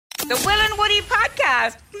The Will and Woody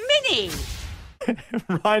Podcast Mini.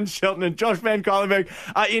 Ryan Shelton and Josh Van Kylenberg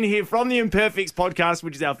are in here from the Imperfects podcast,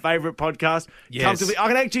 which is our favourite podcast. Yes. Comfortably, I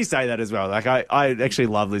can actually say that as well. Like I actually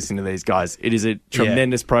love listening to these guys. It is a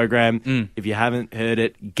tremendous program. If you haven't heard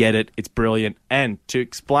it, get it. It's brilliant. And to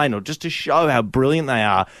explain or just to show how brilliant they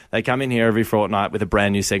are, they come in here every fortnight with a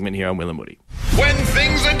brand new segment here on Will and Woody. When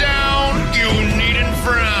things are down, you needn't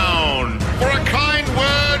frown, for a kind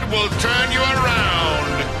word will turn you around.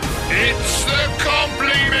 It's the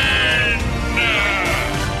compliment.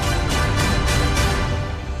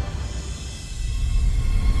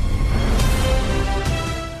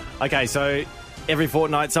 Okay, so every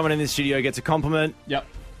fortnight, someone in this studio gets a compliment. Yep.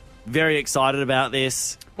 Very excited about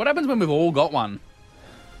this. What happens when we've all got one?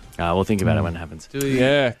 We'll think about it when it happens.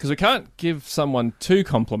 Yeah, because we can't give someone two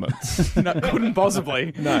compliments. No, couldn't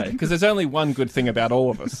possibly. No, because there's only one good thing about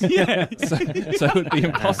all of us. Yeah. So it would be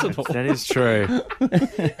impossible. That is true.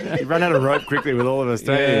 You run out of rope quickly with all of us,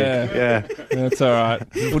 don't you? Yeah. That's all right.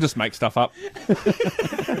 We'll just make stuff up.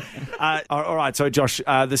 All right, so Josh,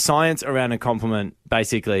 the science around a compliment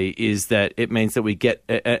basically is that it means that we get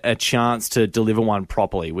a chance to deliver one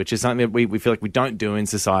properly, which is something that we feel like we don't do in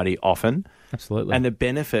society often. Absolutely. And the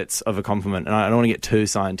benefits of a compliment, and I don't want to get too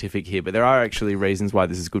scientific here, but there are actually reasons why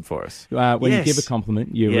this is good for us. When you give a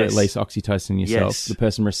compliment, you release oxytocin yourself. Yes. The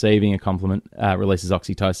person receiving a compliment releases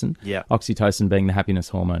oxytocin. Yeah. Oxytocin being the happiness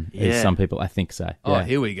hormone, as some people, I think, say. Oh,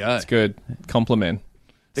 here we go. It's good. Compliment.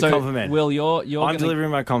 The compliment. Will, I'm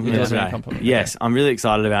delivering my compliment You're today. delivering a compliment. Yes, I'm really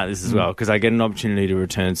excited about this as well because I get an opportunity to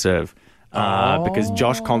return serve. Because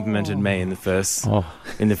Josh complimented me in the first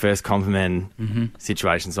compliment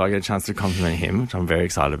situation, so I get a chance to compliment him, which I'm very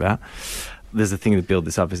excited about. There's a thing to build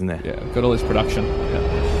this up, isn't there? Yeah, we've got all this production. Yeah.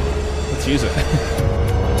 Let's use it.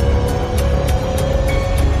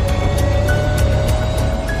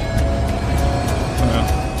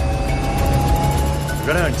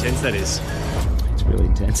 Forgot how intense that is. It's really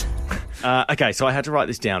intense. Okay, so I had to write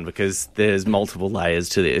this down because there's multiple layers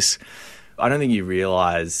to this. I don't think you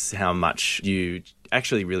realise how much you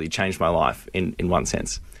actually really changed my life in one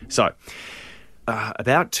sense. So,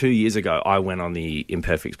 about 2 years ago, I went on the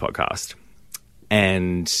Imperfects podcast.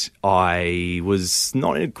 And I was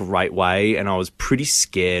not in a great way, and I was pretty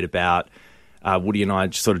scared about Woody and I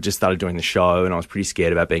sort of just started doing the show, and I was pretty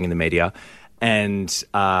scared about being in the media. And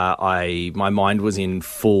my mind was in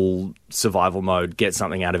full survival mode, get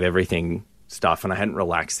something out of everything stuff, and I hadn't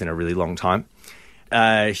relaxed in a really long time.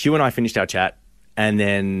 Hugh and I finished our chat, and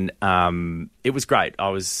then it was great.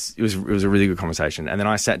 It was a really good conversation. And then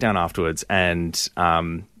I sat down afterwards, and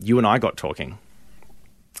you and I got talking.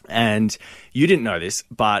 And you didn't know this,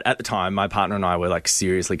 but at the time, my partner and I were like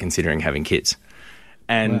seriously considering having kids.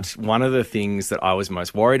 And one of the things that I was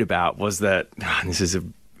most worried about was that, this is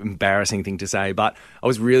an embarrassing thing to say, but I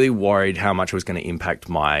was really worried how much it was going to impact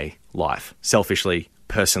my life. Selfishly,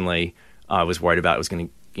 personally, I was worried about it was going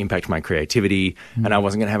to impact my creativity, and I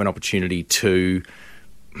wasn't going to have an opportunity to,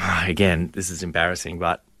 again, this is embarrassing,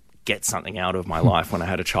 but get something out of my life when I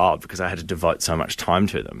had a child because I had to devote so much time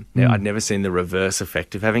to them. I'd never seen the reverse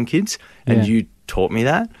effect of having kids, and you taught me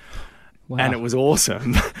that. Wow. And it was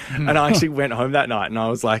awesome. And I actually went home that night and I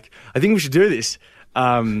was like, I think we should do this.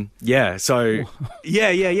 Because That's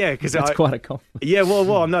quite a compliment. yeah,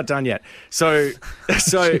 well, I'm not done yet. So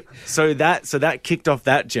that kicked off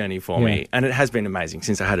that journey for me, and it has been amazing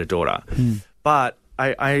since I had a daughter. But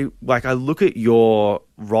I look at your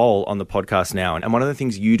role on the podcast now, and one of the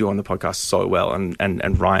things you do on the podcast so well,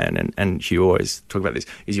 and Ryan and Hugh always talk about this,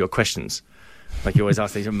 is your questions. Like you always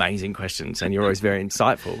ask these amazing questions, and you're always very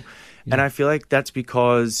insightful. And I feel like that's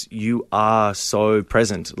because you are so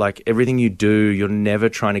present. Like everything you do, you're never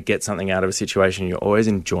trying to get something out of a situation. You're always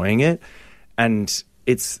enjoying it. And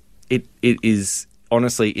it is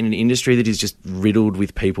honestly, in an industry that is just riddled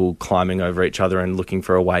with people climbing over each other and looking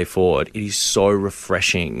for a way forward, it is so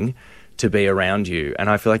refreshing to be around you. And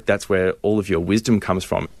I feel like that's where all of your wisdom comes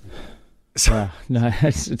from. So, Wow. No,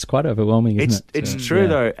 it's quite overwhelming, isn't it? It's true,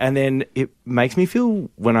 though. And then it makes me feel,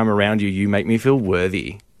 when I'm around you, you make me feel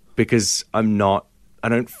worthy. Because I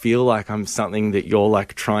don't feel like I'm something that you're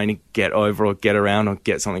like trying to get over or get around or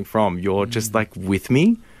get something from. You're just like with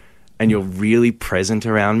me, and you're really present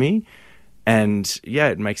around me. And yeah,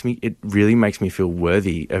 it really makes me feel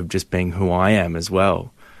worthy of just being who I am as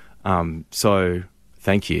well. So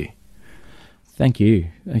thank you. Thank you.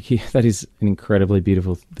 That is an incredibly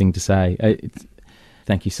beautiful thing to say.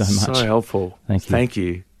 Thank you so much. So helpful. Thank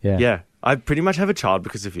you. Yeah. I pretty much have a child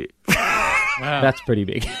because of you. Wow. That's pretty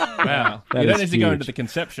big. Wow. That You don't is need to go huge. into the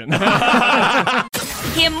conception.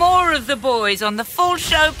 Hear more of the boys on the Full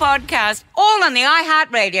Show podcast, all on the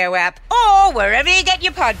iHeartRadio app or wherever you get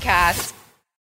your podcasts.